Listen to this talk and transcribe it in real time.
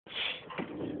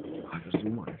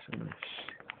and white, so nice.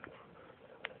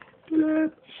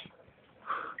 Let's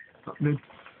happening.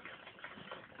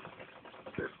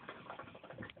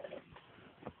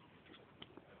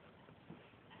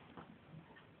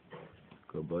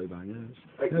 Good boy, bangers.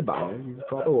 They're bangers.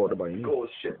 Proper water bangers. Oh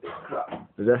shit, this crap.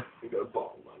 Is it? You got a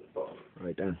bottle, man, a bottle.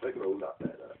 Right then. I can hold that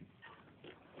there.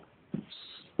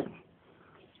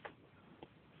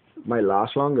 Might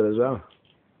last longer as well.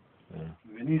 Yeah.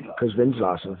 We need that. Because Vince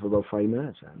lasted for about 5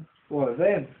 minutes then. What,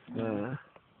 then? Yeah.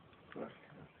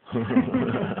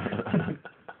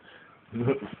 What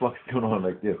the fuck's going on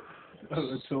like this?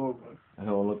 That's all, man. I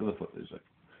don't look at the footage like.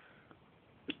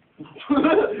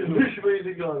 Which way is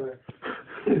it going there?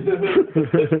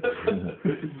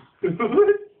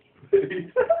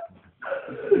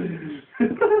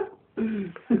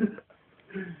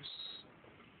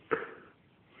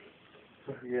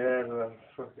 Yeah, man,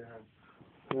 fucking hell.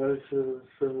 That's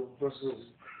so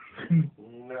fucking.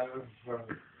 Never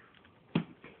fucking.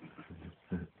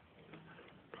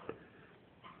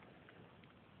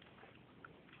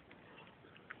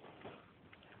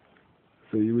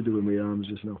 So you were doing my arms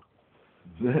just now.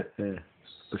 Yeah.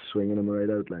 Just swinging them right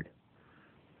out like.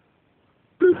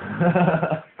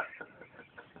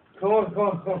 Come on, come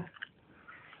on, come on.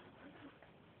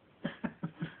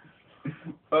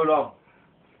 Hold on.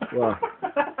 Wow.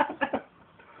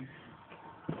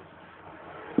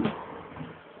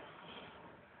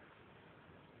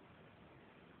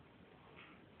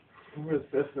 Where's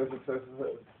this?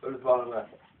 There's long enough.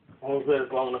 Almost there,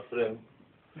 it's long enough for him.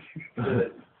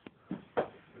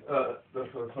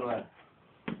 That's what's on that.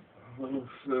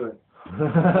 Fluid.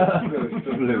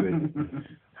 Fluid.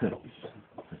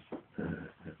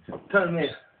 Tell me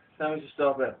to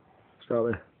stop it. Stop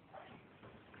it.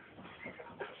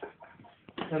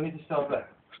 Tell me to stop it.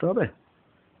 Stop it.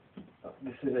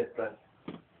 This is it, man.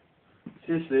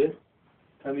 Seriously,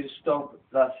 tell me to stop.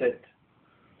 That's it.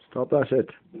 Stop, that's it.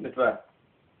 It's right.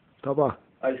 Stop that.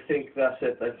 I think that's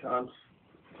it. I can't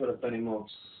put up any more.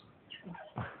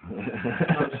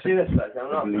 I'm serious, like,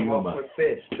 I'm not Believe off man. my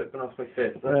face, tripping off my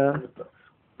face. Yeah.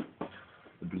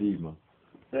 Believe man.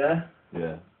 Yeah?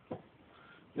 Yeah.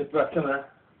 Look back, come here.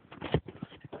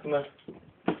 Come on.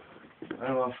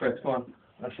 I'm off it, come on.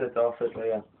 That's it, off it, like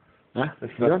that. Huh?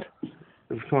 Lift You back. don't?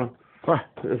 Come on. What?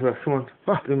 Lift back, come on.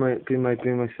 What? Do my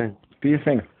thing. Be your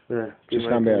thing. Yeah. Just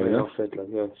stand there, my yeah? outfit, like,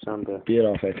 yeah, stand there. Be it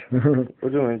off it.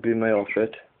 What do you want to be my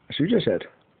outfit? That's what you just said.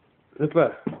 Look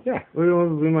back. Yeah. What do you want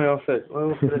to be my outfit? What do you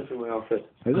want to put into my outfit?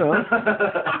 I don't know.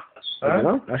 I don't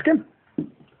know. Ask him.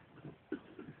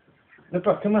 Look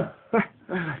back, come on. What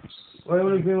do you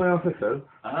want to be my outfit, Phil?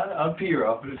 I'll pee your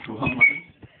outfit if you want, man.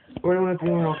 What do you want to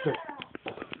be my outfit?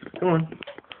 Come on.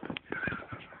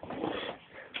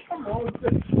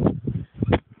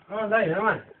 Come on, there, come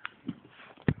on.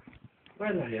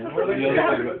 Where's that here? What do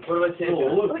I say?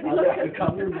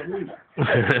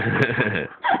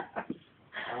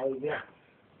 Oh, yeah.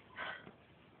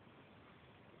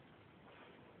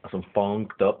 Some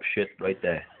funked up shit right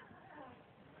there.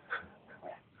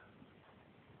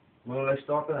 Well, let's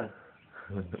stop then.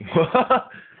 What?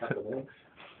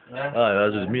 Yeah. Oh,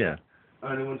 that's just me, yeah.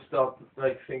 Anyone stop,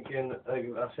 like, thinking, like,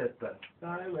 that's it then.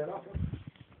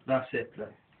 That's it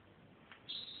then.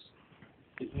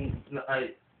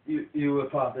 You were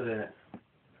part of it.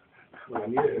 Well,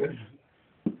 I'm here.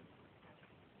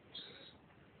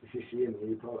 If you see him,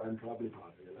 I'm probably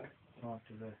part of it, like. Part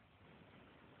of it.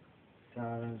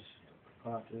 Darren's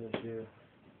part of it, you.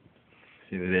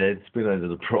 See, the head spin out of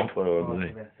the proper, or Part they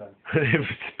of it then.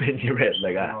 spin your head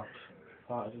like that.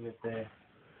 Part of it there.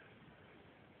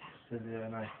 Still there,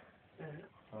 and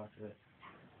part of it.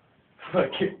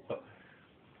 Fucking.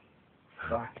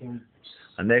 Fucking.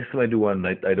 And next time I do one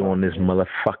night, I don't want this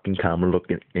motherfucking camera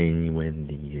looking anywhere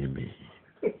near me.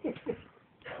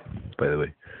 By the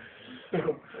way.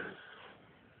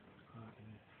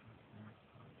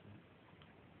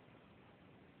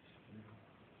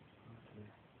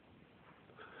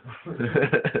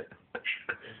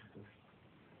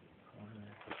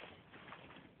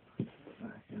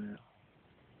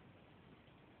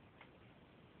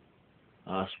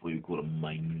 That's where you go to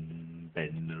mind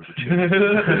bender.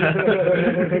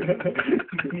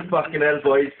 Fucking hell,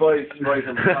 boys,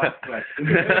 I'm fucked, like.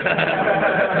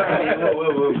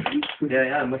 Whoa.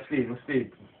 Yeah, must be.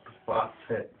 Fuck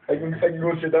it. I can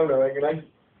go sit down now, can I?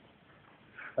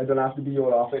 I don't have to be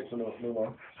your outfit, so no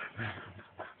more.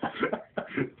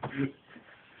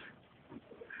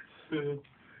 I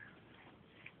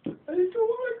don't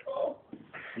want to go.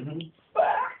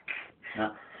 Back.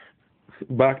 Yeah.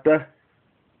 Back there.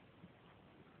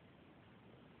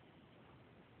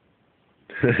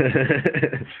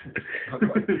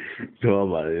 Come on,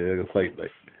 man, you're like a fight,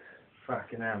 like.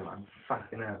 Fucking hell, man.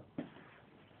 Fucking hell.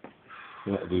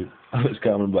 What, dude? It's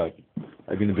coming back.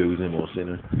 I've been abusing him all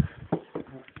sinner.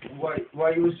 Why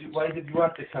did you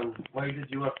have to come? Why did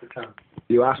you have to come?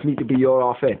 You asked me to be your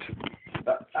outfit.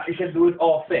 You said do it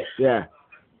off it. Yeah.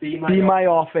 Be my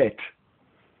outfit.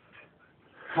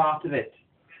 part of it.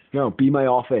 No, be my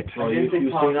outfit. Oh, you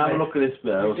seen, have a look at this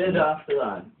bit. You did after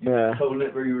that. Yeah. Told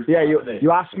it where you were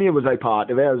you asked me was I part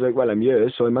of it. I was like, well, I'm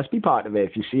yours, so I must be part of it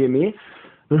if you see me.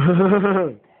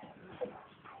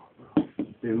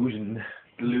 Delusion.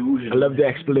 I love the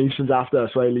explanations after,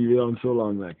 that's why I leave it on so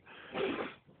long, like.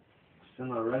 Still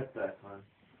not right there, man.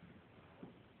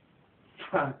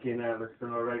 Fucking hell, it's still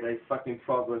not right. I fucking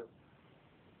forgot.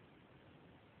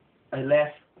 I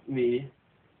left me.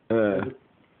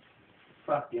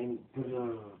 Fucking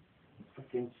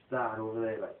star over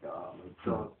there, like, oh my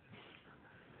god.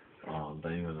 Oh,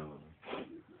 damn it.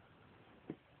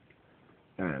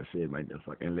 Yeah, see, it might be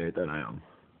fucking later I am.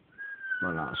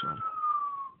 My last one.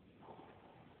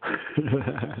 Oh,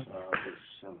 there's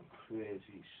some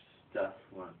crazy stuff,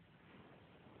 man.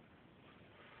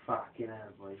 Fucking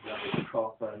hell, boys. That was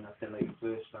proper, nothing like the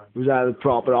first one. Was that a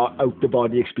proper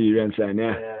out-the-body experience then,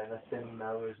 yeah? Yeah, nothing,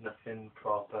 that was nothing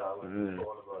proper. I wasn't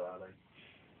thought about that, like.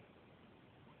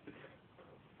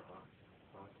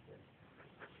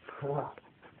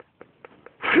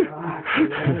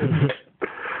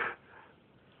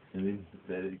 I mean,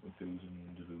 very confusing.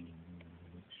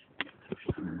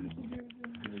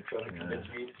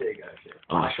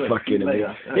 Oh, fucking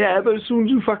amazing. Yeah, but as soon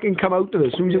as you fucking come out of it,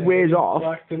 as soon as it wears off,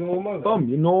 Back to normal. boom,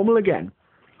 you're normal again.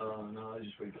 Oh no, I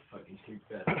just wait to fucking sleep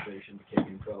deprivation became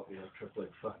improperly a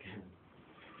triplet fucking.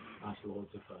 That's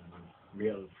loads of fun, man.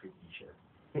 Real freaky shit.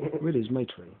 Where is my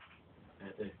tray?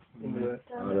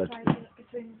 Alright.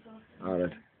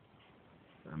 Alright.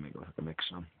 Let me go have a mix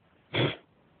some.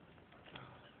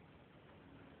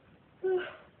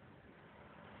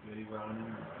 Very well.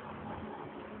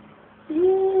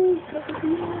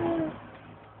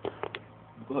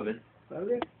 Go ahead.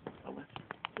 Salvia?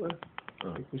 Well,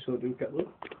 we saw do kettle.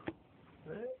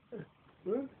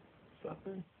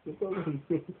 something. No problem.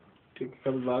 Take a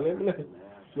couple of Salvia, innit?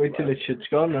 Wait till the shit's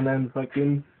gone and then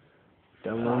fucking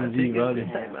down on the valley.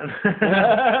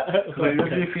 What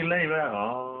do you feel like, man?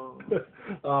 Oh.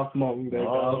 Half mom, like, Oh,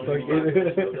 half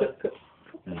fucking.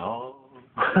 No.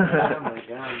 Oh my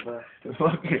god, but.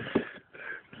 Fucking.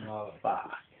 Oh,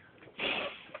 Fuck.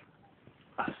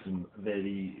 That's some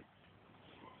very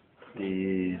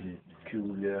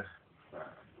peculiar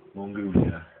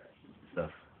Mongolia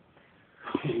stuff.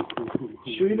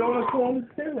 Sure you don't want to call it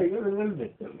there? Like, a little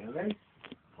bit, don't you, right?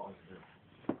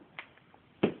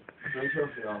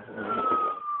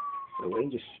 So we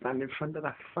just stand in front of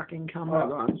that fucking camera.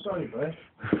 Oh, sorry, boy.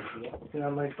 You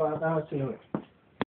know, my 5 hours to do it.